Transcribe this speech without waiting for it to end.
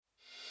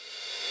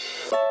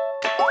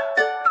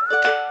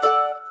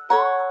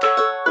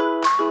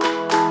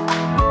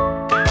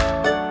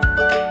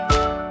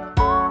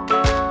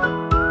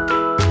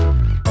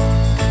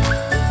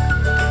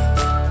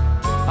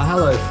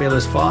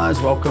Fearless Flyers,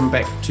 welcome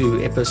back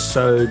to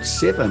episode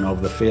 7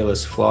 of the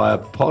Fearless Flyer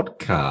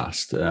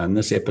podcast. In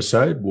this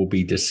episode, we'll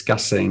be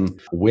discussing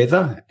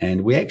weather,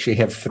 and we actually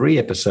have 3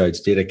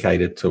 episodes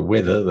dedicated to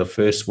weather. The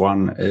first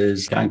one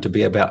is going to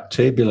be about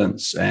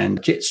turbulence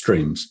and jet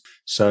streams.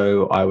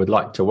 So I would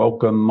like to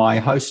welcome my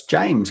host,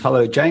 James.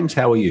 Hello, James.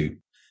 How are you?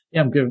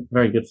 Yeah, I'm good.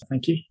 Very good.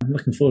 Thank you. I'm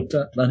looking forward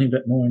to learning a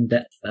bit more in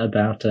depth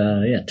about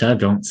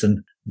turbulence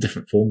and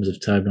different forms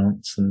of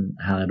turbulence and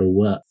how it all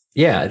works.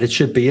 Yeah, it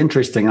should be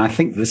interesting. I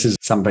think this is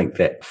something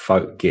that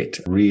folk get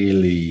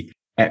really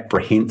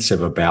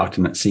apprehensive about,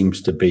 and it seems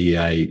to be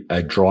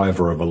a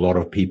driver of a lot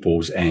of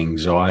people's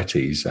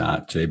anxieties,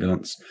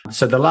 turbulence.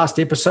 So the last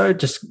episode,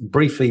 just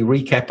briefly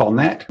recap on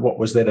that. What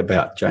was that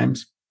about,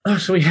 James?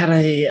 So we had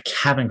a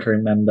cabin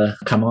crew member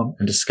come on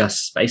and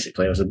discuss,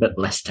 basically, it was a bit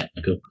less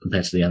technical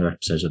compared to the other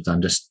episodes I've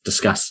done, just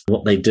discuss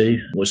what they do,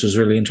 which was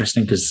really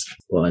interesting because,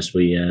 well, as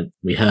we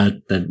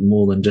heard, they're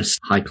more than just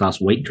high-class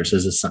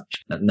waitresses as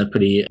such. And they're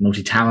pretty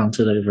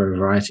multi-talented over a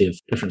variety of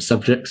different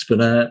subjects,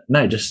 but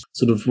just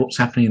sort of what's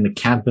happening in the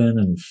cabin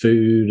and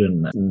food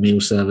and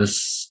meal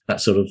service, that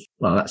sort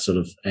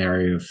of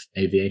area of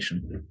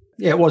aviation.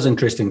 Yeah, it was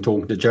interesting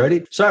talking to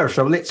Jody. So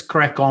let's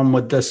crack on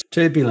with this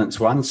turbulence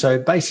one. So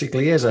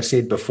basically, as I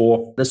said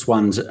before, this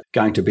one's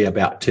going to be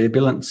about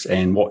turbulence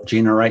and what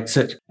generates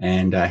it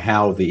and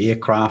how the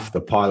aircraft,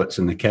 the pilots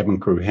and the cabin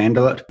crew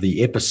handle it.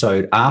 The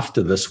episode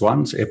after this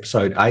one's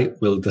episode 8,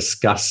 we'll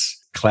discuss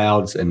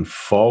clouds and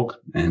fog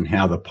and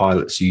how the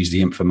pilots use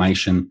the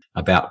information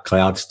about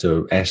clouds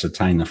to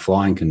ascertain the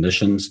flying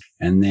conditions.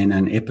 And then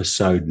in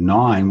episode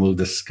 9, we'll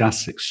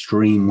discuss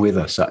extreme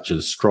weather such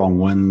as strong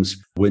winds,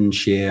 wind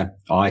shear,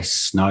 ice,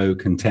 snow,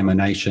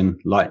 contamination,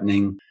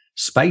 lightning,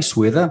 space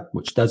weather,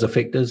 which does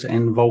affect us,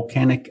 and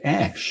volcanic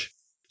ash.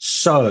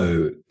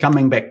 So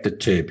coming back to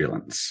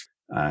turbulence.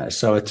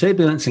 So a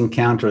turbulence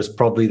encounter is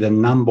probably the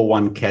number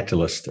one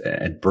catalyst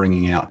at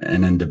bringing out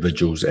an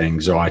individual's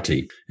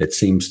anxiety. It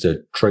seems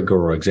to trigger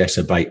or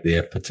exacerbate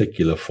their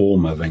particular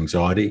form of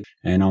anxiety.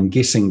 And I'm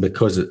guessing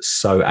because it's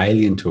so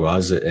alien to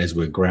us as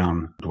we're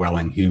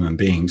ground-dwelling human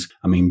beings.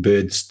 I mean,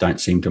 birds don't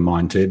seem to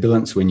mind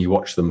turbulence when you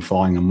watch them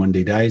flying on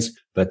windy days,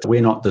 but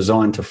we're not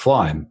designed to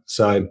fly.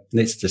 So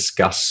let's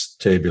discuss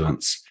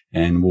turbulence.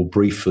 And we'll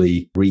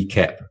briefly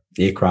recap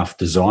aircraft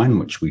design,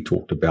 which we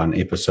talked about in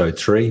episode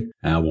 3.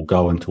 We'll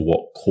go into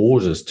what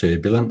causes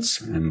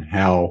turbulence and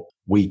how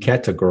we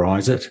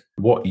categorize it,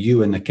 what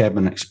you in the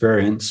cabin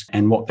experience,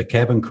 and what the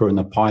cabin crew and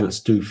the pilots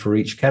do for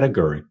each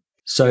category.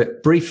 So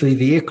briefly,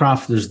 the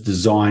aircraft is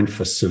designed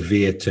for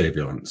severe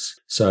turbulence,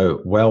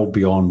 so well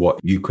beyond what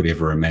you could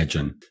ever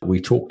imagine. We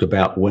talked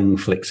about wing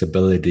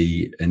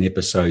flexibility in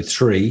episode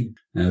 3.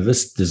 Now,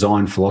 this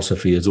design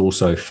philosophy is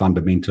also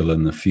fundamental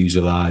in the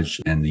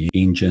fuselage and the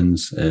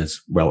engines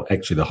as well,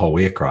 actually the whole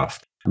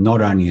aircraft.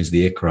 Not only is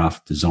the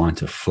aircraft designed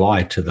to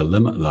fly to the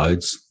limit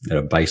loads that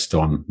are based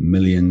on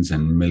millions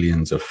and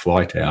millions of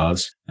flight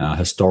hours,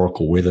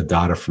 historical weather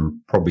data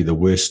from probably the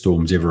worst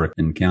storms ever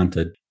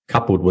encountered,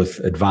 coupled with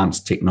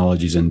advanced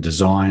technologies in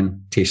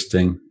design,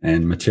 testing,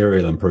 and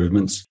material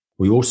improvements.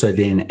 We also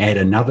then add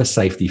another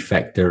safety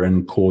factor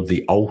in called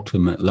the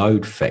ultimate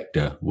load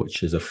factor,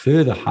 which is a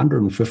further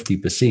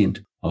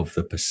 150% of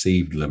the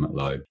perceived limit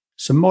load.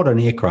 So modern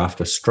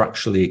aircraft are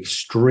structurally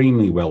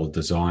extremely well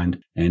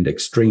designed, and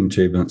extreme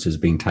turbulence has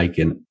been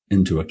taken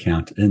into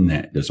account in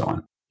that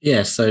design.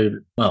 Yeah, so,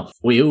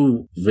 we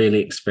all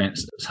really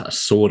experience a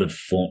sort of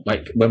form,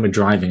 like when we're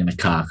driving in a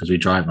car, because we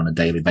drive on a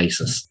daily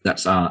basis.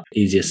 That's our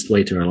easiest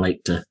way to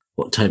relate to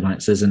what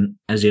turbulence is. And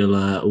as you'll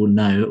all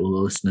know, all the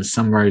listeners,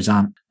 some roads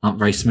aren't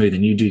very smooth,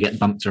 and you do get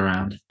bumped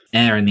around.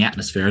 Air in the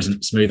atmosphere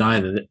isn't smooth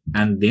either,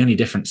 and the only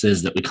difference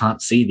is that we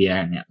can't see the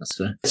air in the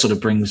atmosphere. It sort of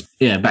brings,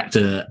 back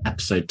to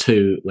episode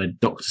 2, where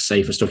Dr.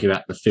 Safe was talking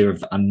about the fear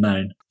of the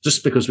unknown.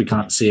 Just because we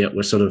can't see it,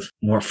 we're sort of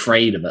more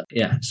afraid of it.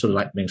 Yeah, it's sort of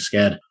like being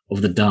scared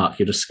of the dark.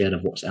 You're just scared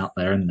of what's out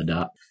there in the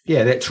dark.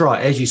 Yeah, that's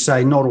right. As you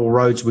say, not all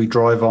roads we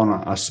drive on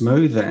are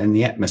smooth, and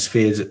the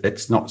atmosphere,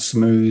 it's not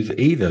smooth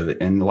either.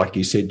 And like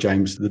you said,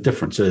 James, the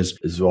difference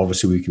is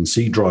obviously we can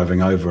see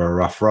driving over a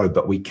rough road,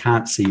 but we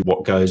can't see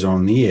what goes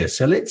on in the air.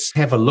 So let's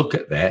have a look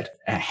at that.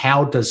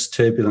 How does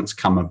turbulence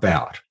come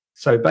about?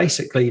 So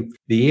basically,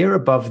 the air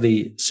above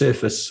the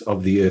surface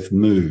of the Earth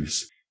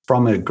moves.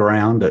 From the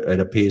ground, it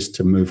appears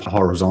to move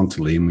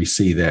horizontally, and we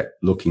see that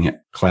looking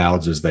at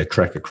clouds as they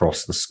track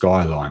across the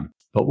skyline.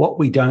 But what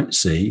we don't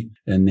see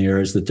in there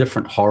is the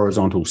different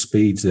horizontal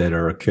speeds that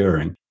are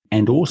occurring.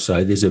 And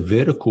also there's a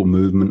vertical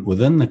movement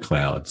within the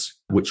clouds,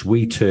 which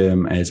we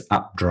term as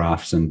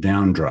updrafts and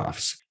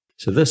downdrafts.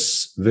 So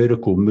this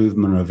vertical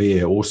movement of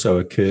air also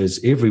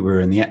occurs everywhere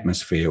in the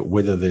atmosphere,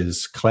 whether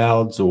there's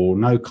clouds or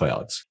no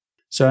clouds.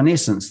 So in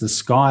essence, the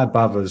sky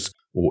above us,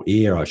 or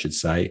air, I should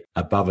say,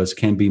 above us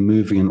can be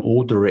moving in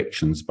all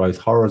directions, both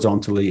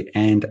horizontally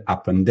and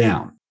up and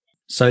down.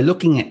 So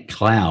looking at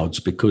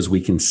clouds, because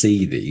we can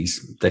see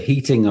these, the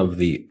heating of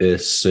the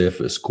Earth's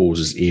surface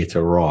causes air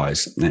to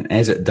rise. And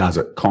as it does,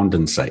 it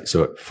condensates,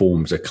 so it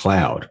forms a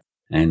cloud.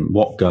 And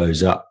what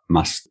goes up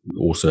must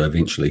also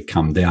eventually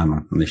come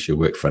down, unless you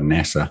work for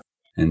NASA.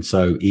 and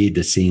so air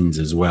descends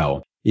as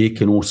well. Air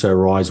can also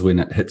rise when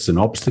it hits an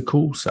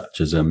obstacle,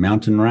 such as a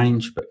mountain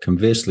range, but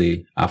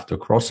conversely, after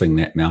crossing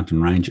that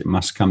mountain range, it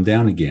must come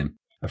down again.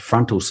 A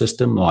frontal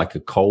system, like a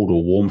cold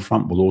or warm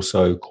front, will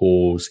also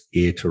cause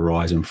air to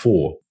rise and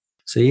fall.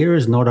 So air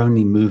is not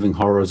only moving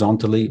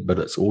horizontally, but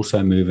it's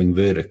also moving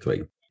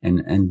vertically.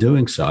 And in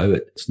doing so,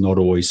 it's not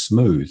always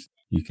smooth.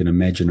 You can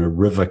imagine a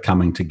river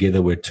coming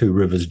together where two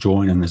rivers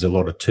join and there's a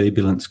lot of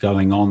turbulence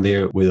going on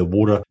there where the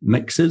water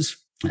mixes.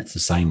 That's the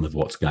same with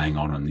what's going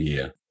on in the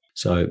air.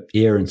 So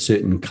air in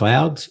certain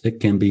clouds, it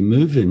can be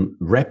moving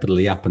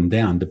rapidly up and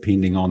down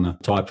depending on the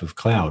type of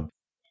cloud.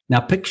 Now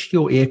picture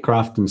your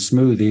aircraft in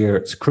smooth air.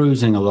 It's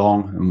cruising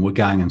along and we're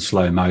going in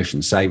slow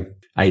motion, say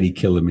 80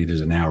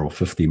 kilometers an hour or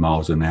 50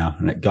 miles an hour,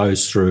 and it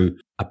goes through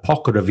a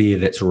pocket of air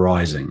that's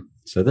rising.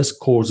 So this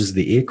causes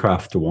the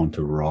aircraft to want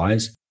to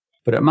rise,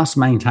 but it must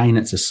maintain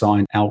its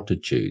assigned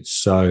altitude.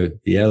 So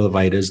the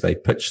elevators, they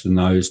pitch the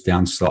nose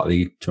down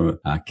slightly to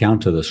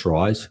counter this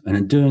rise. And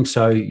in doing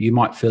so, you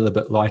might feel a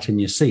bit light in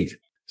your seat.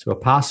 So a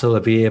parcel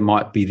of air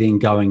might be then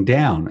going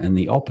down and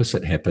the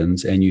opposite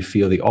happens and you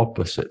feel the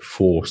opposite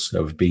force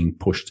of being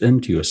pushed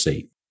into your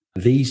seat.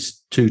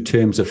 These two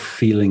terms of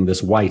feeling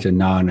this weight are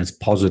known as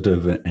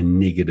positive and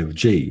negative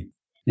G.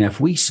 Now,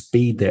 if we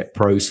speed that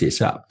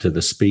process up to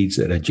the speeds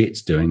that a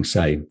jet's doing,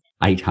 say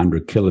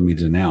 800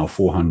 kilometers an hour,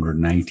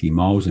 480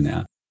 miles an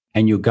hour,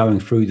 and you're going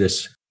through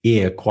this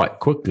air quite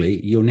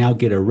quickly, you'll now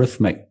get a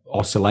rhythmic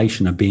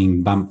oscillation of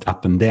being bumped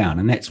up and down.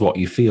 And that's what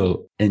you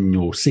feel in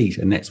your seat.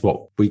 And that's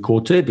what we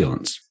call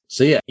turbulence.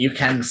 So yeah, you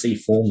can see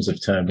forms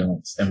of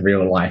turbulence in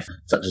real life,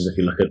 such as if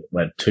you look at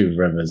where two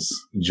rivers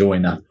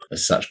join up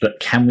as such. But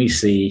can we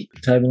see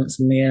turbulence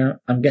in the air,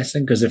 I'm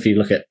guessing? Because if you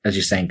look at, as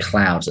you're saying,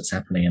 clouds, it's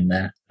happening in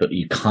there, but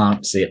you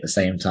can't see at the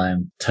same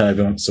time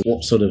turbulence. So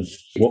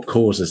what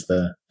causes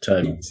the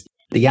turbulence?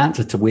 The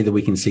answer to whether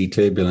we can see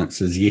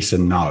turbulence is yes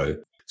and no.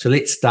 So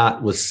let's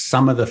start with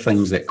some of the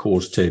things that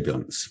cause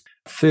turbulence.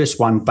 First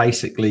one,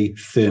 basically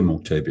thermal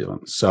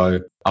turbulence.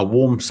 So a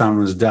warm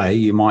summer's day,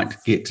 you might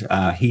get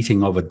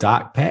heating of a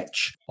dark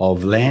patch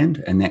of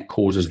land, and that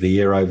causes the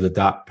air over the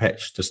dark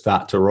patch to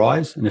start to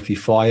rise. And if you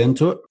fly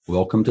into it,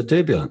 welcome to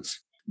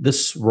turbulence.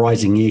 This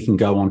rising air can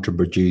go on to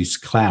produce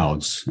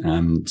clouds.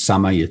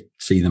 Summer, you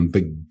see them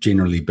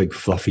generally big,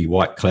 fluffy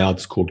white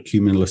clouds called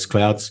cumulus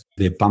clouds.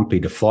 They're bumpy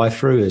to fly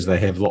through as they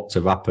have lots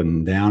of up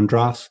and down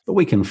drafts, but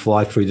we can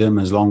fly through them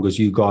as long as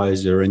you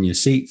guys are in your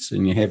seats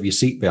and you have your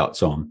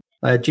seatbelts on.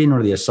 They are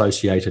generally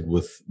associated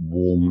with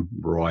warm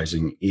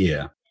rising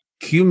air.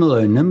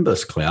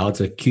 Cumulonimbus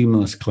clouds are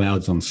cumulus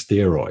clouds on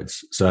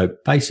steroids. So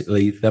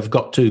basically, they've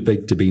got too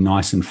big to be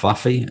nice and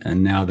fluffy,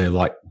 and now they're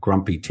like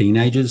grumpy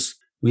teenagers.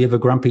 Were you ever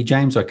grumpy,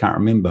 James? I can't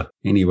remember.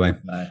 Anyway.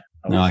 No.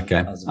 Okay.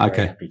 I was a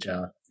very happy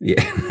child.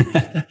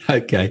 Yeah.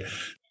 Okay.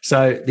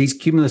 So these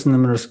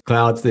cumulonimbus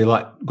clouds, they're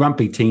like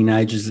grumpy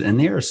teenagers, and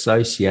they're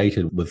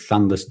associated with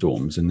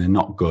thunderstorms, and they're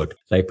not good.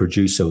 They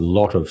produce a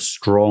lot of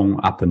strong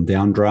up and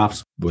down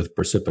drafts with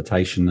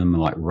precipitation in them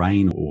like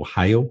rain or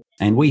hail.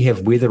 And we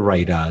have weather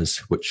radars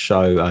which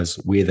show us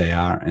where they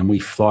are, and we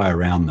fly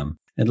around them.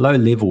 At low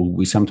level,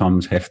 we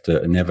sometimes have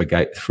to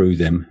navigate through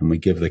them, and we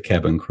give the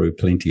cabin crew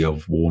plenty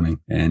of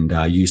warning and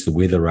use the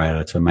weather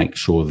radar to make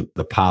sure that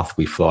the path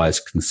we fly is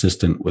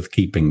consistent with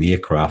keeping the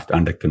aircraft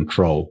under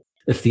control.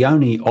 If the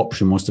only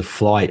option was to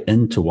fly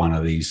into one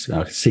of these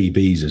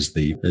CBs, is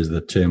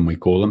the term we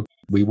call them,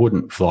 we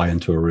wouldn't fly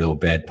into a real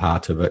bad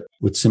part of it.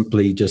 We'd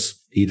simply just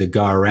either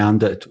go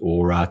around it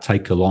or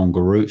take a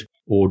longer route,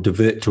 or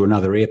divert to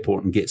another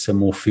airport and get some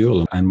more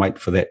fuel and wait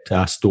for that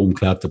storm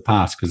cloud to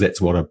pass, because that's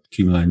what a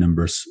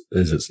cumulonimbus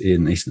is. It's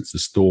in essence a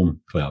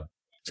storm cloud.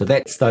 So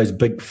that's those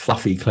big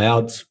fluffy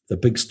clouds. The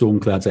big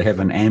storm clouds, they have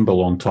an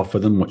amble on top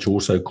of them, which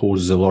also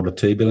causes a lot of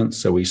turbulence.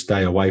 So we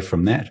stay away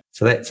from that.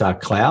 So that's our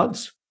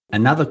clouds.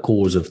 Another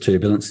cause of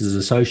turbulence is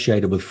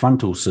associated with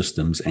frontal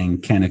systems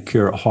and can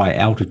occur at high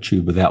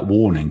altitude without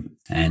warning.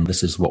 And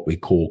this is what we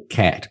call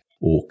CAT,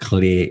 or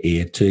clear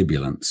air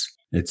turbulence.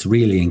 It's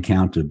rarely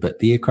encountered, but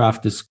the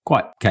aircraft is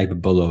quite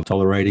capable of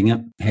tolerating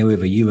it.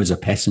 However, you as a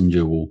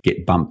passenger will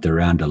get bumped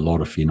around a lot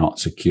if you're not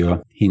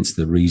secure. Hence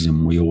the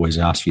reason we always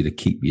ask you to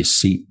keep your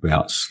seat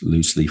belts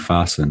loosely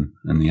fastened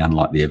in the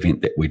unlikely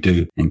event that we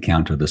do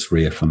encounter this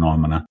rare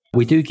phenomena.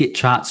 We do get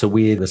charts of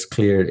where this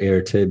clear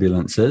air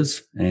turbulence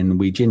is, and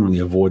we generally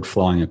avoid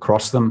flying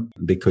across them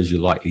because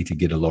you're likely to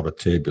get a lot of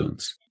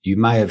turbulence. You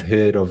may have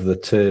heard of the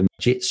term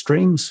jet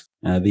streams.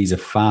 These are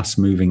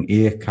fast-moving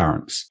air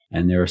currents,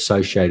 and they're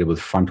associated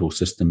with frontal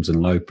systems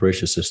and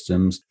low-pressure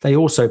systems. They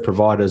also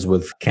provide us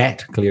with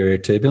CAT, clear air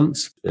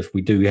turbulence. If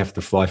we do have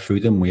to fly through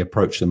them, we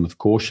approach them with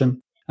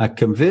caution.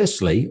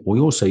 Conversely, we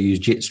also use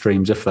jet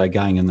streams if they're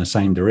going in the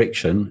same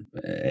direction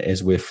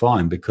as we're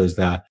flying, because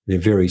they're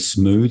very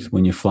smooth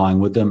when you're flying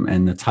with them,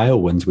 and the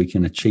tailwinds we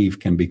can achieve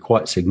can be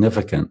quite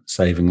significant,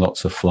 saving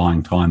lots of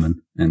flying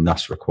time and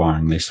thus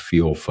requiring less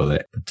fuel for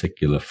that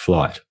particular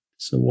flight.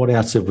 So what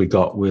else have we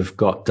got? We've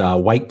got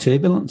wake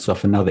turbulence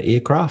off another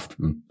aircraft,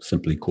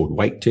 simply called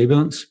wake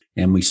turbulence.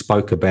 And we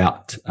spoke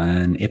about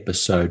in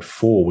episode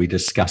 4, we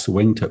discussed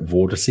wingtip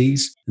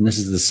vortices. And this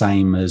is the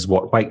same as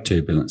what wake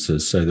turbulence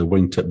is. So the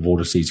wingtip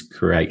vortices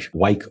create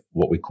wake,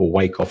 what we call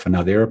wake off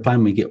another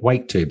airplane. We get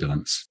wake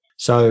turbulence.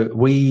 So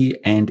we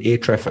and air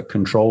traffic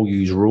control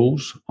use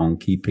rules on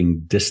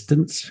keeping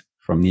distance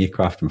from the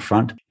aircraft in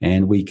front,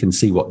 and we can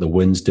see what the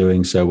wind's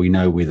doing, so we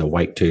know where the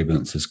wake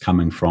turbulence is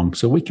coming from,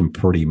 so we can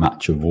pretty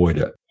much avoid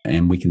it.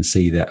 And we can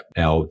see that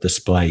our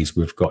displays,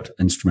 we've got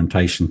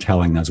instrumentation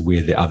telling us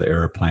where the other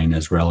aeroplane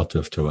is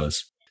relative to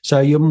us. So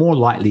you're more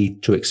likely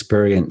to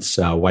experience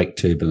wake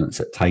turbulence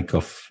at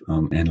takeoff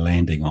and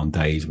landing on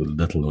days with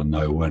little or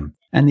no wind.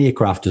 And the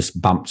aircraft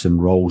just bumps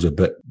and rolls a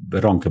bit,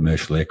 but on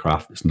commercial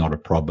aircraft, it's not a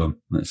problem.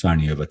 It's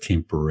only of a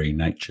temporary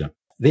nature.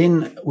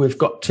 Then we've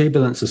got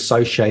turbulence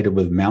associated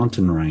with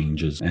mountain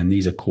ranges, and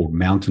these are called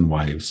mountain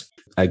waves.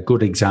 A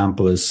good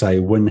example is, say,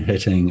 wind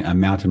hitting a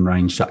mountain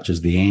range such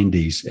as the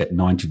Andes at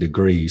 90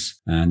 degrees.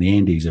 And the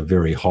Andes are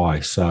very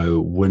high,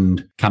 so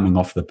wind coming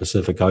off the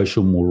Pacific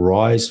Ocean will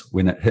rise.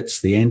 When it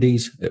hits the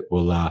Andes, it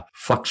will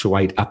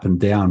fluctuate up and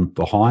down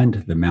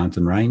behind the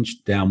mountain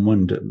range,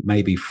 downwind,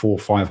 maybe 400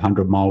 or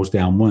 500 miles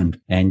downwind.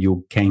 And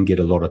you can get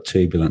a lot of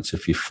turbulence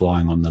if you're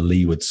flying on the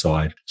leeward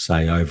side,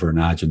 say over in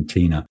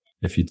Argentina.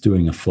 If you're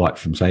doing a flight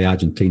from, say,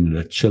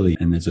 Argentina to Chile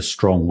and there's a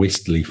strong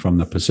westerly from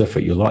the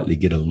Pacific, you'll likely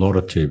get a lot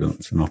of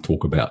turbulence, and I'll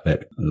talk about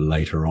that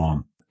later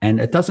on. And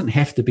it doesn't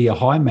have to be a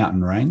high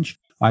mountain range.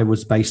 I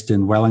was based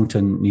in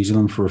Wellington, New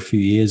Zealand for a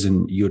few years,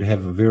 and you'd have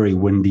very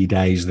windy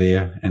days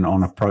there. And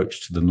on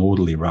approach to the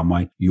northerly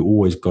runway, you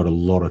always got a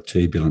lot of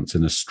turbulence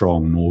and a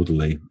strong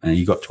northerly. And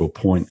you got to a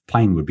point,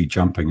 plane would be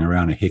jumping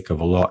around a heck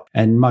of a lot.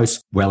 And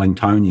most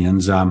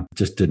Wellingtonians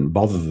just didn't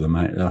bother them.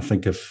 I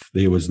think if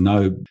there was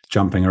no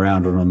jumping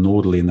around on a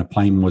northerly and the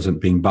plane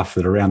wasn't being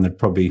buffeted around, they'd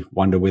probably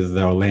wonder whether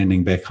they were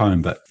landing back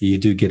home. But you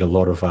do get a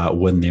lot of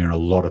wind there and a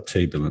lot of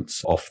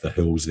turbulence off the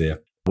hills there,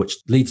 which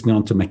leads me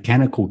on to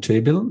mechanical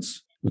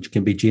turbulence, which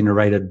can be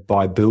generated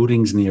by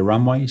buildings near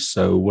runways.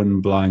 So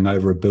wind blowing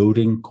over a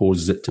building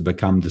causes it to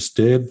become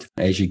disturbed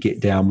as you get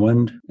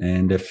downwind.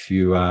 And if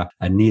you are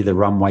near the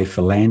runway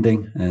for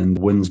landing and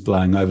the wind's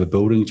blowing over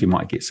buildings, you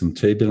might get some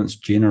turbulence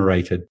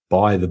generated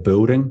by the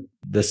building.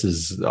 This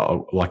is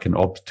like an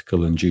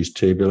obstacle-induced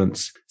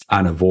turbulence. It's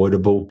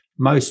unavoidable.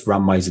 Most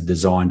runways are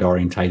designed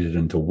orientated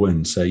into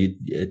wind, so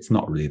it's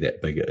not really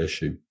that big an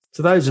issue.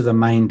 So those are the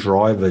main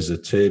drivers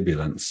of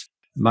turbulence.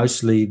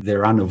 Mostly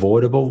they're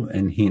unavoidable,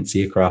 and hence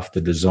aircraft are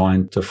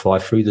designed to fly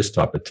through this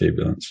type of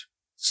turbulence.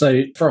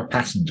 So for a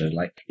passenger,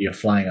 like you're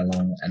flying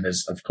along, and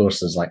there's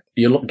like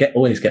you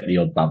always get the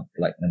odd bump,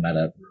 like no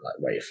matter like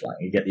where you're flying,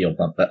 you get the odd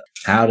bump. But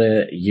how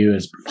do you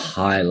as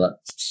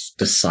pilots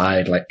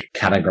decide, like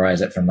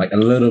categorize it from like a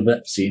little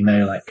bit, so you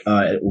know like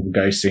it will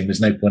go soon?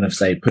 There's no point of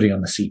say putting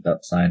on the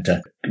seatbelt sign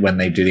to when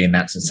they do the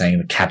announcement saying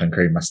the cabin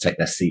crew must take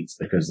their seats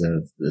because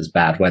there's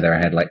bad weather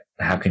ahead. Like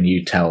how can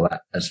you tell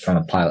that as from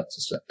a pilot's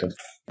perspective?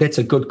 That's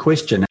a good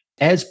question.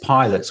 As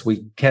pilots,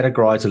 we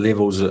categorize the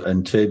levels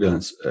in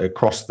turbulence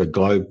across the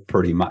globe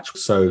pretty much,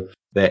 so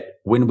that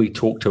when we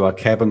talk to our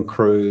cabin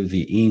crew,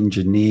 the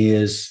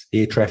engineers,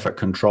 air traffic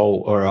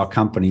control, or our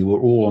company,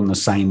 we're all on the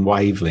same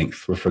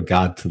wavelength with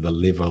regard to the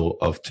level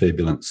of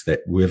turbulence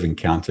that we've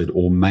encountered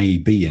or may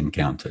be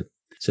encountered.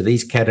 So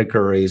these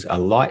categories are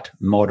light,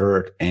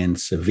 moderate, and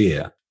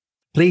severe.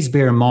 Please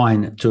bear in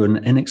mind, to an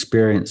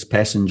inexperienced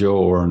passenger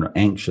or an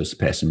anxious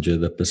passenger,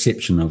 the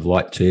perception of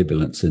light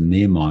turbulence in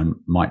their mind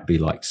might be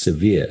like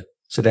severe.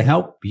 So to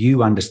help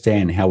you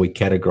understand how we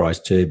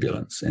categorize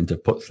turbulence and to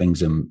put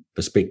things in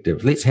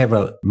perspective, let's have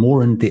a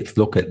more in-depth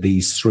look at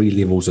these 3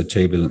 levels of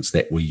turbulence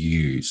that we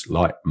use,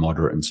 light,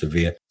 moderate, and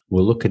severe.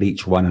 We'll look at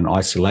each one in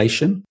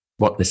isolation,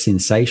 what the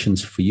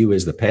sensations for you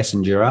as the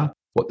passenger are,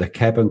 what the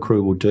cabin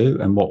crew will do,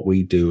 and what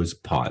we do as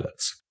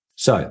pilots.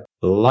 So,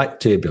 light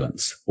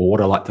turbulence, or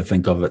what I like to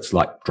think of, it's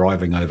like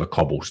driving over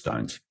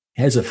cobblestones.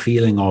 Has a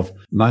feeling of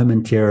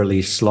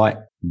momentarily slight,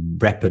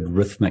 rapid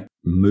rhythmic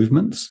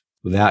movements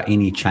without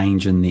any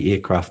change in the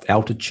aircraft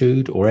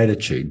altitude or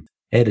attitude.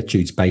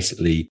 Attitude's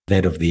basically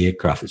that of the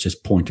aircraft. It's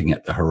just pointing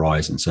at the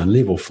horizon. So in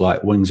level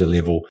flight, wings are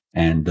level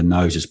and the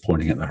nose is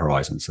pointing at the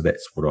horizon. So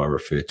that's what I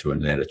refer to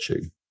in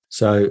attitude.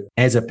 So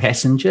as a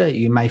passenger,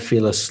 you may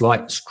feel a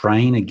slight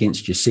strain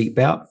against your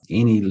seatbelt.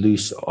 Any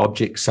loose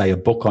object, say a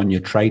book on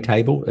your tray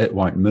table, it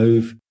won't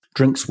move.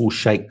 Drinks will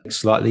shake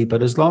slightly,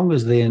 but as long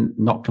as they're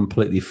not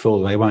completely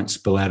full, they won't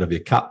spill out of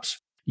your cups.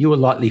 You will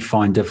likely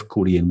find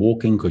difficulty in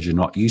walking because you're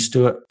not used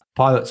to it.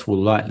 Pilots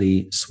will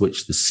likely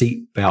switch the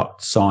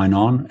seatbelt sign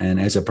on, and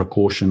as a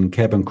precaution,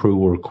 cabin crew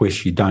will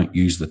request you don't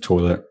use the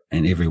toilet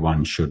and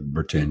everyone should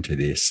return to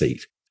their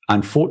seat.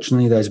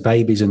 Unfortunately, those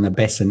babies in the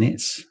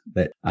bassinets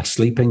that are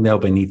sleeping, they'll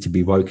need to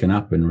be woken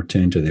up and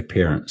returned to their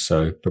parents,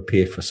 so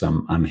prepare for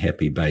some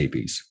unhappy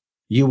babies.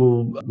 You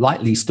will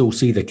likely still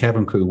see the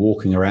cabin crew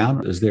walking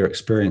around as their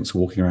experience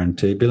walking around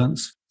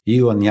turbulence.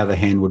 You, on the other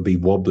hand, would be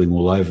wobbling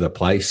all over the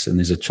place, and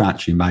there's a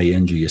chance you may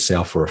injure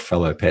yourself or a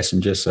fellow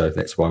passenger, so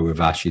that's why we've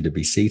asked you to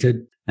be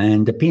seated.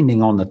 And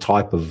depending on the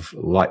type of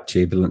light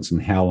turbulence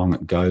and how long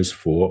it goes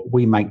for,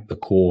 we make the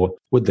call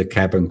with the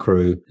cabin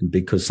crew,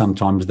 because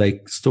sometimes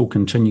they still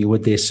continue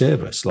with their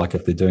service. Like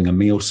if they're doing a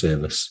meal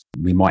service,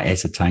 we might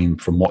ascertain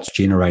from what's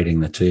generating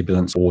the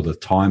turbulence or the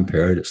time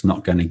period, it's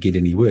not going to get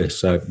any worse.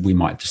 So we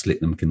might just let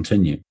them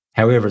continue.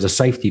 However, as a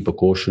safety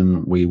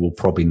precaution, we will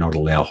probably not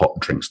allow hot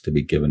drinks to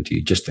be given to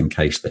you just in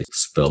case they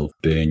spill,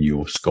 burn you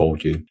or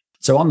scald you.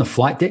 So on the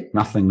flight deck,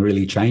 nothing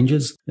really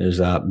changes. There's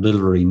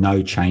literally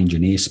no change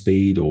in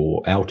airspeed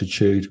or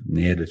altitude, and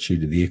the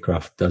attitude of the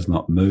aircraft does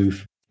not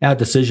move. Our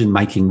decision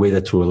making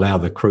whether to allow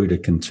the crew to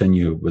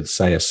continue with,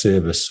 say, a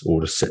service or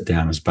to sit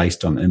down is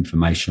based on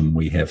information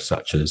we have,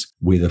 such as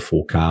weather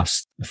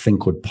forecasts, a thing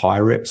called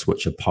PIREPs,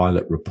 which are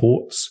pilot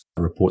reports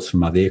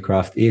from other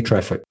aircraft, air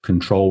traffic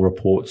control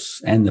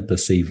reports, and the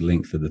perceived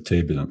length of the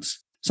turbulence.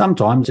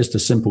 Sometimes just a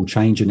simple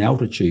change in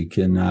altitude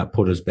can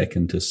put us back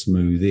into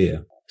smooth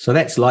air. So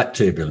that's light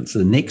turbulence.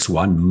 The next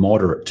one,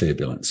 moderate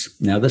turbulence.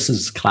 Now, this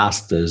is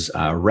classed as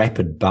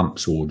rapid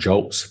bumps or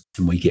jolts,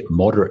 and we get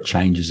moderate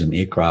changes in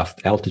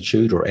aircraft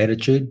altitude or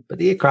attitude, but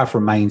the aircraft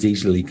remains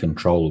easily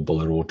controllable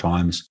at all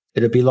times.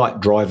 It'd be like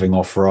driving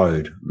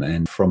off-road,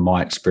 and from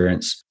my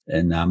experience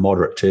in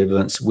moderate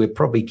turbulence, we're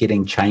probably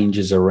getting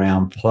changes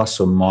around plus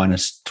or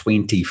minus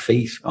 20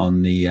 feet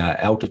on the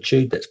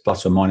altitude. That's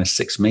plus or minus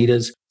 6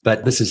 meters.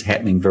 But this is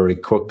happening very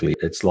quickly.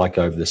 It's like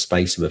over the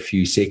space of a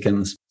few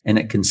seconds. And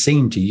it can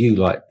seem to you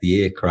like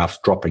the aircraft's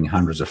dropping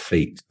hundreds of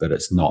feet, but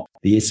it's not.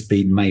 The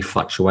airspeed may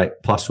fluctuate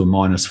plus or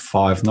minus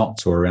 5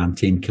 knots or around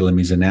 10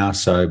 kilometers an hour.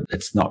 So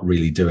it's not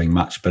really doing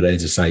much. But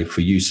as I say,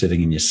 for you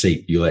sitting in your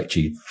seat, you'll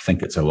actually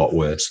think it's a lot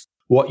worse.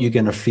 What you're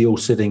going to feel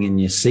sitting in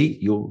your seat,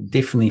 you'll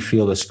definitely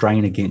feel a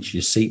strain against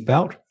your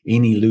seatbelt.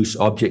 Any loose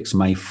objects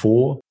may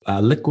fall.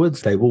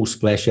 Liquids, they will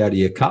splash out of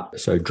your cup,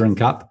 so drink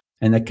up.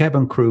 And the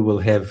cabin crew will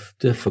have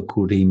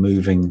difficulty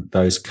moving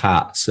those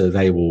carts, so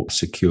they will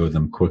secure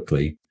them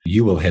quickly.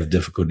 You will have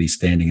difficulty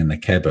standing in the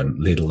cabin,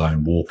 let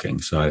alone walking.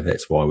 So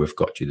that's why we've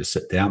got you to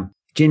sit down.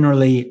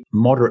 Generally,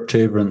 moderate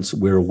turbulence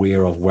we're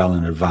aware of well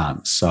in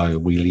advance. So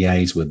we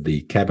liaise with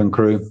the cabin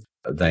crew.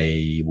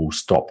 They will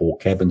stop all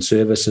cabin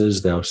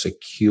services. They'll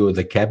secure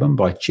the cabin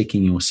by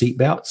checking your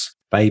seatbelts.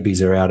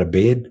 Babies are out of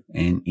bed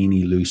and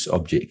any loose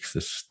objects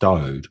are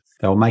stowed.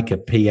 They'll make a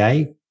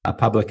PA, a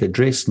public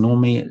address,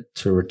 normally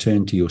to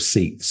return to your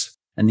seats.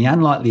 In the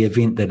unlikely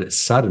event that it's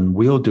sudden,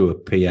 we'll do a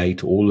PA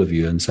to all of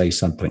you and say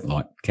something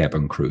like,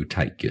 cabin crew,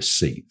 take your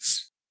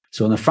seats.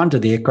 So on the front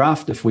of the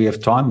aircraft, if we have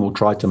time, we'll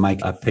try to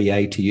make a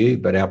PA to you,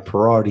 but our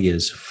priority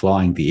is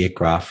flying the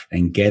aircraft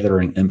and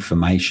gathering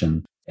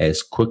information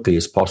as quickly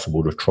as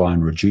possible to try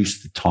and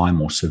reduce the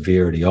time or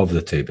severity of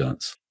the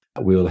turbulence.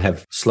 We'll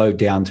have slowed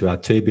down to our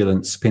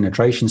turbulence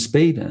penetration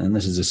speed, and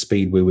this is a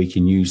speed where we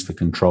can use the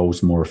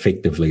controls more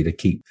effectively to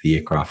keep the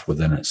aircraft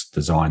within its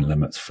design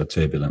limits for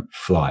turbulent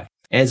flight.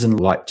 As in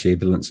light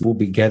turbulence, we'll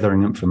be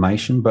gathering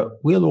information,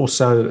 but we'll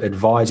also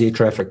advise air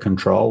traffic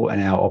control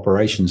and our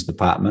operations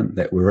department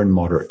that we're in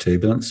moderate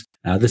turbulence.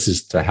 This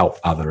is to help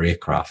other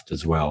aircraft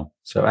as well.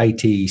 So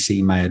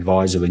ATEC may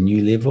advise of a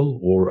new level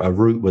or a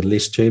route with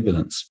less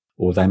turbulence,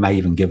 or they may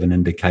even give an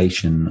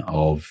indication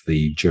of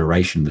the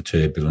duration of the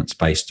turbulence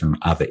based on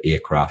other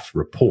aircraft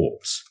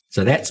reports.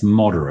 So that's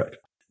moderate.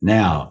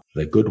 Now,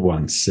 the good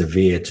one,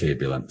 severe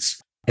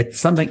turbulence. It's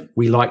something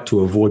we like to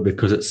avoid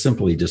because it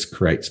simply just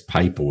creates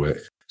paperwork.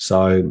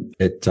 So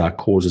it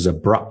causes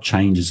abrupt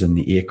changes in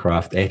the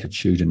aircraft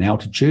attitude and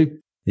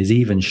altitude. There's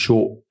even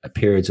short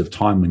periods of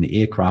time when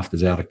the aircraft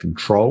is out of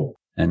control.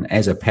 And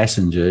as a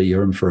passenger,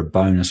 you're in for a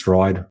bonus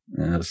ride.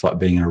 It's like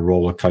being in a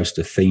roller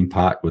coaster theme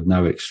park with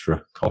no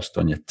extra cost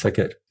on your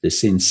ticket. The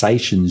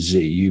sensations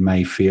that you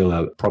may feel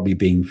are probably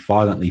being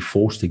violently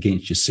forced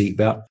against your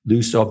seatbelt.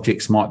 Loose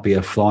objects might be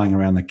flying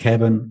around the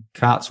cabin.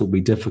 Carts will be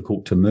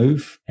difficult to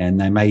move, and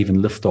they may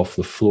even lift off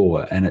the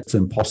floor, and it's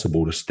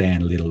impossible to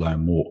stand, let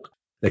alone walk.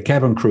 The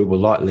cabin crew will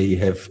likely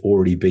have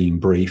already been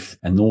briefed,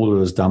 and all that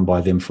was done by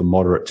them for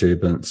moderate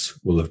turbulence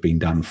will have been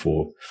done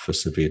for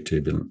severe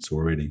turbulence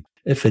already.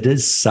 If it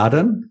is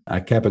sudden,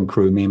 a cabin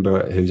crew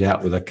member who's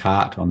out with a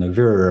cart, on the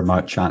very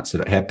remote chance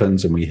that it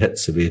happens and we hit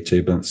severe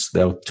turbulence,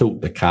 they'll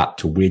tilt the cart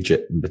to wedge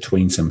it in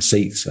between some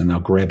seats and they'll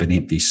grab an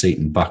empty seat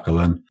and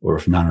buckle in, or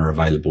if none are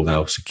available,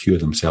 they'll secure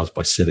themselves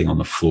by sitting on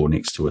the floor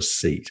next to a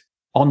seat.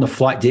 On the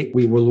flight deck,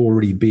 we will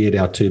already be at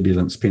our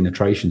turbulence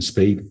penetration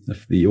speed.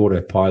 If the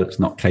autopilot's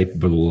not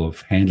capable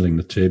of handling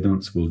the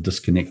turbulence, we'll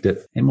disconnect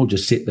it and we'll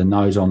just set the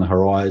nose on the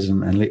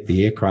horizon and let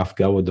the aircraft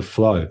go with the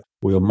flow.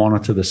 We'll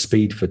monitor the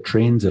speed for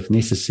trends if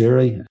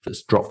necessary. If it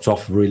drops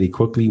off really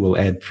quickly, we'll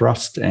add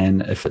thrust.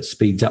 And if it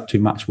speeds up too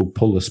much, we'll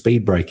pull the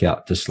speed brake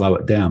out to slow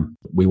it down.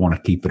 We want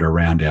to keep it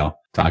around our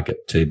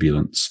target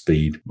turbulence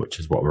speed, which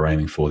is what we're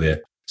aiming for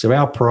there. So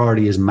our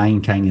priority is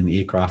maintaining the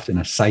aircraft in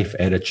a safe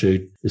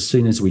attitude. As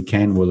soon as we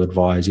can, we'll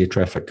advise air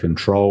traffic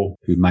control,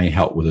 who may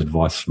help with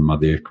advice from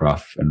other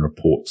aircraft and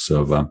reports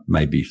of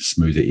maybe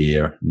smoother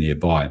air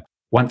nearby.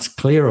 Once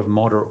clear of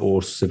moderate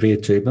or severe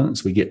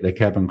turbulence, we get the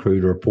cabin crew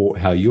to report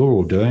how you're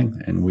all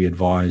doing, and we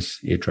advise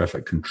air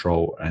traffic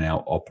control and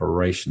our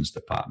operations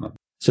department.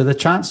 So the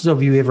chances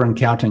of you ever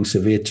encountering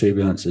severe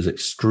turbulence is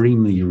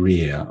extremely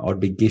rare. I'd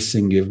be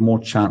guessing you have more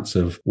chance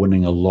of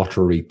winning a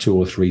lottery 2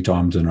 or 3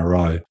 times in a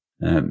row.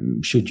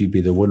 Should you be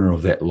the winner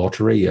of that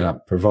lottery,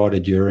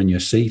 provided you're in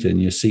your seat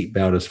and your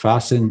seatbelt is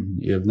fastened,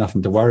 you have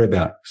nothing to worry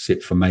about,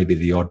 except for maybe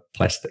the odd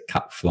plastic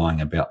cup flying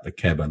about the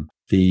cabin.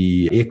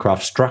 The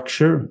aircraft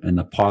structure and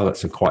the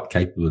pilots are quite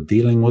capable of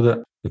dealing with it.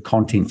 The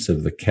contents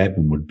of the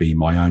cabin would be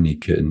my only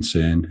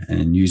concern,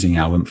 and using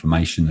our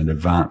information in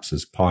advance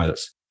as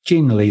pilots.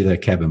 Generally, the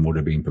cabin would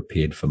have been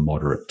prepared for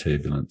moderate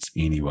turbulence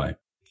anyway.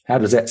 How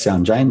does that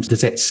sound, James?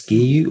 Does that scare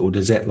you, or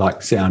does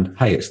that sound,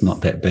 hey, it's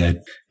not that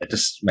bad? It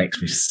just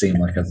makes me seem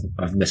like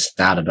I've missed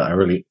out a bit. I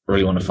really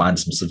want to find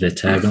some severe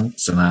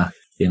turbulence and,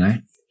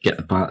 get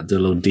the pilot to do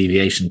a little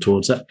deviation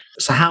towards it.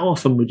 So how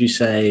often would you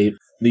say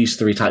these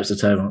 3 types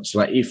of turbulence,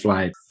 say you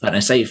fly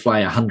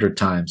 100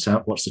 times,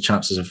 what's the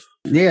chances of?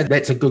 Yeah,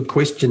 that's a good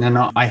question. And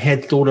I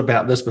had thought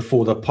about this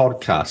before the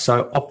podcast.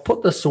 So I'll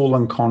put this all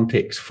in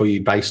context for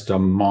you based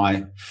on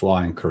my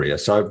flying career.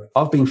 So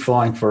I've been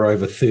flying for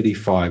over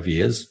 35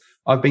 years.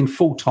 I've been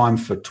full-time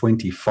for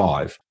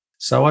 25.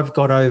 So I've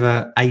got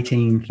over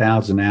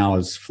 18,000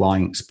 hours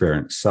flying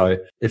experience. So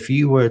if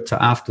you were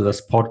to, after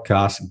this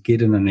podcast,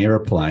 get in an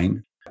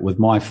airplane with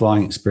my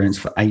flying experience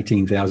for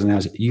 18,000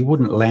 hours, you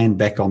wouldn't land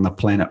back on the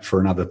planet for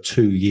another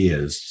 2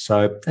 years.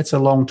 So that's a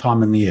long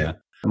time in the air.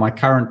 My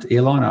current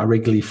airline, I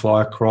regularly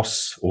fly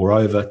across or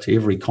over to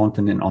every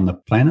continent on the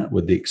planet,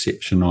 with the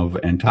exception of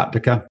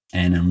Antarctica,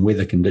 and in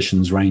weather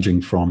conditions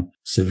ranging from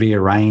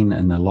severe rain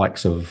and the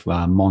likes of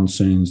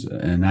monsoons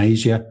in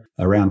Asia,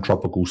 around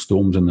tropical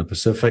storms in the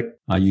Pacific.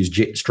 I use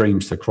jet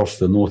streams to cross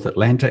the North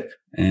Atlantic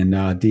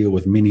and deal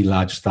with many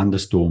large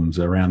thunderstorms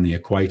around the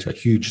equator,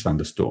 huge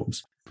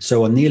thunderstorms.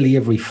 So on nearly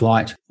every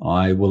flight,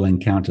 I will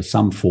encounter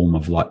some form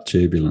of light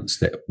turbulence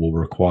that will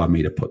require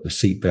me to put the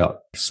seatbelt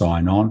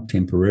sign on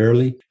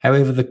temporarily.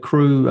 However, the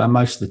crew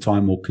most of the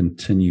time will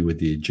continue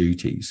with their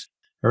duties.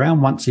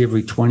 Around once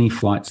every 20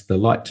 flights, the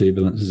light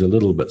turbulence is a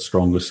little bit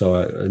stronger, so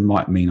it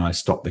might mean I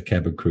stop the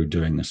cabin crew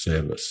doing the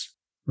service.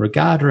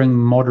 Regarding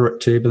moderate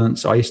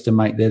turbulence, I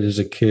estimate that has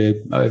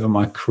occurred over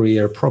my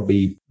career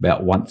probably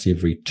about once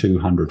every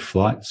 200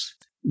 flights.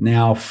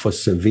 Now for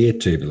severe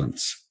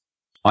turbulence.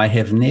 I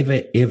have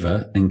never,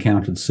 ever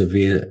encountered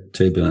severe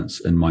turbulence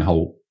in my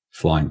whole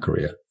flying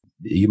career.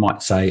 You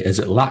might say, is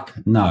it luck?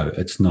 No,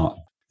 it's not.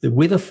 The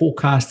weather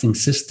forecasting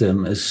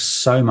system is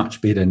so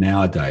much better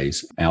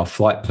nowadays. Our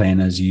flight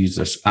planners use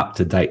this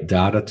up-to-date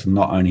data to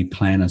not only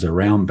plan us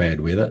around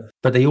bad weather,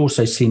 but they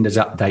also send us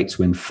updates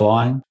when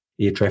flying.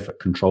 Air traffic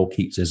control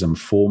keeps us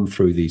informed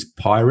through these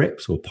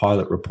PIREPs or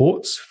pilot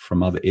reports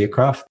from other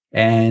aircraft.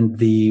 And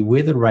the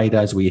weather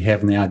radars we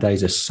have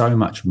nowadays are so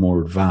much more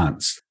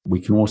advanced.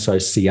 We can also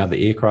see other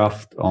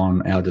aircraft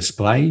on our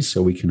displays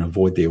so we can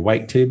avoid their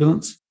wake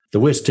turbulence. The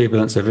worst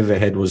turbulence I've ever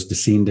had was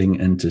descending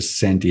into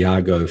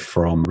Santiago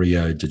from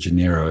Rio de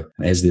Janeiro,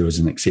 as there was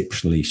an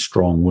exceptionally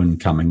strong wind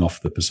coming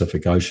off the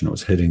Pacific Ocean. It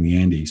was hitting the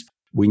Andes.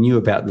 We knew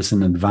about this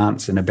in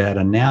advance, and about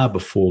an hour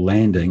before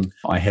landing,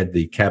 I had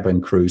the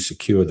cabin crew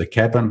secure the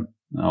cabin.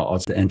 I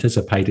was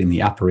anticipating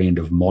the upper end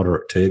of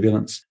moderate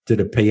turbulence, did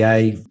a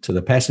PA to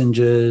the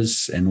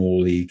passengers, and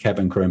all the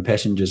cabin crew and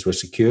passengers were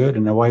secured,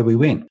 and away we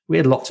went. We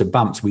had lots of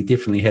bumps. We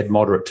definitely had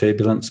moderate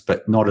turbulence,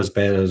 but not as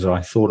bad as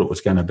I thought it was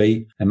going to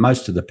be. And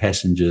most of the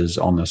passengers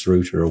on this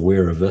route are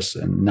aware of this,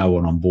 and no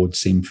one on board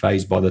seemed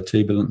fazed by the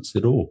turbulence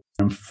at all.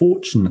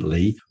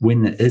 Unfortunately,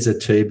 when there is a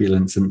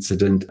turbulence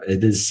incident,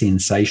 it is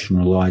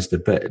sensationalized a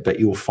bit, but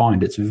you'll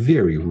find it's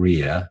very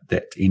rare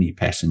that any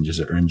passengers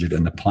are injured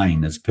and the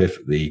plane is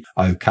perfectly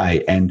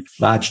okay. And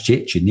large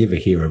jets, you never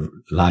hear of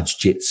large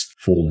jets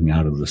falling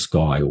out of the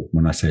sky. Or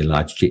when I say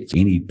large jets,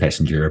 any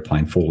passenger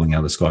airplane falling out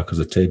of the sky because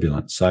of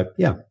turbulence. So,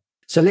 yeah.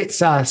 So let's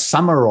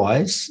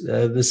summarize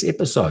this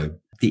episode.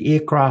 The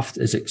aircraft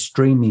is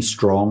extremely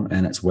strong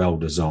and it's well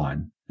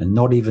designed, and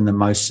not even the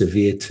most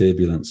severe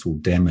turbulence will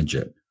damage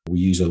it. We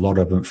use a lot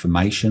of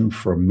information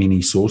from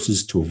many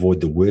sources to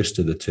avoid the worst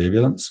of the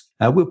turbulence.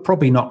 We'll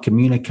probably not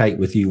communicate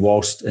with you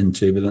whilst in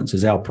turbulence,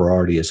 as our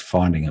priority is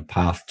finding a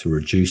path to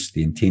reduce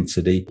the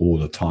intensity or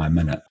the time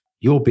in it.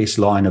 Your best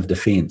line of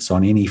defense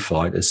on any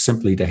flight is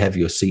simply to have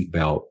your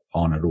seatbelt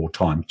on at all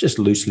times. Just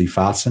loosely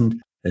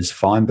fastened is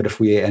fine, but if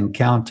we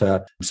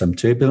encounter some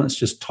turbulence,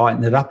 just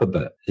tighten it up a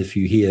bit. If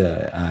you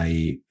hear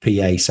a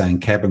PA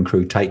saying, cabin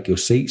crew, take your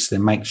seats,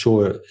 then make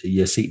sure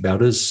your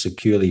seatbelt is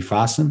securely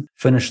fastened.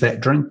 Finish that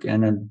drink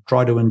and then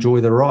try to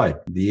enjoy the ride.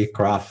 The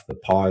aircraft, the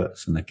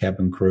pilots and the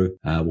cabin crew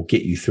will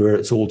get you through it.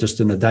 It's all just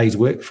in a day's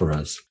work for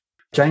us.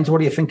 James, what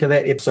do you think of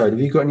that episode?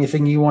 Have you got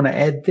anything you want to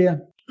add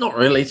there? Not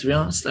really, to be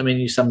honest. I mean,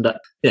 you summed up,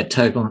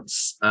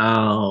 turbulence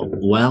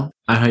well.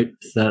 I hope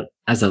that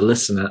as a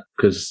listener,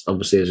 because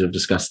obviously as we've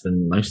discussed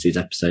in most of these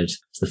episodes,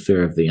 it's the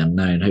fear of the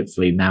unknown.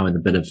 Hopefully now with a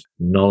bit of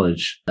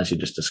knowledge, as you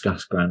just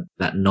discussed, Grant,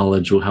 that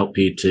knowledge will help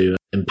you to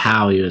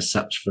empower you as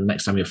such for the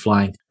next time you're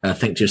flying.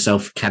 Think to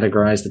yourself,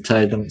 categorize the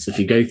turbulence if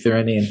you go through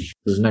any, and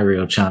there's no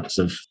real chance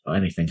of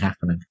anything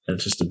happening.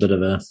 It's just a bit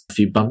of a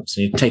few bumps,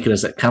 and you take it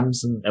as it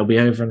comes, and it'll be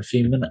over in a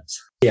few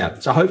minutes. Yeah,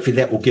 so hopefully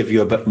that will give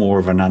you a bit more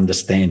of an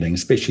understanding,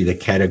 especially the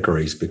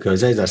categories,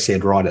 because as I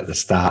said right at the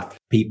start,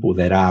 people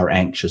that are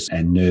anxious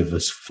and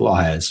nervous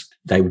flyers,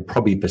 they would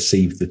probably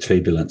perceive the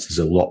turbulence as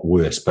a lot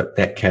worse, but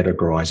that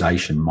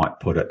categorization might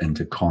put it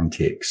into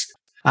context.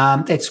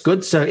 That's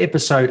good. So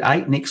episode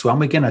 8, next one,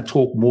 we're going to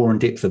talk more in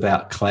depth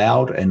about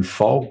cloud and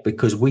fog,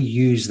 because we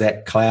use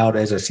that cloud,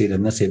 as I said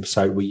in this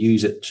episode, we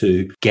use it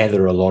to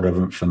gather a lot of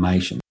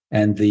information.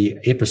 And the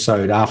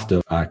episode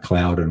after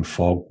cloud and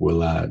fog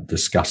will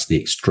discuss the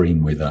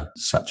extreme weather,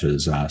 such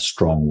as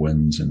strong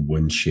winds and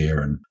wind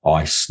shear and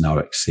ice, snow,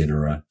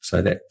 etc.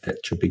 So that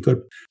should be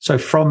good. So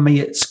from me,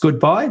 it's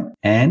goodbye.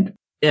 And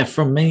yeah,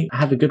 from me,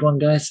 have a good one,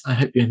 guys. I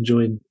hope you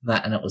enjoyed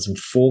that and it was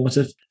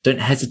informative.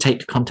 Don't hesitate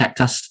to contact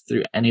us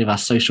through any of our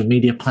social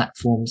media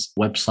platforms,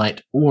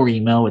 website, or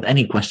email with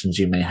any questions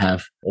you may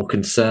have, or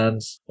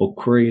concerns, or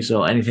queries,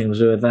 or anything to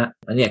do with that.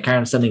 And yeah, carry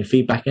on sending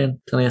feedback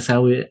in, telling us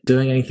how we're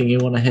doing, anything you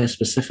want to hear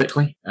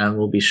specifically, and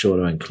we'll be sure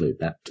to include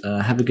that.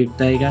 Have a good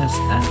day, guys,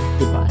 and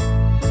goodbye.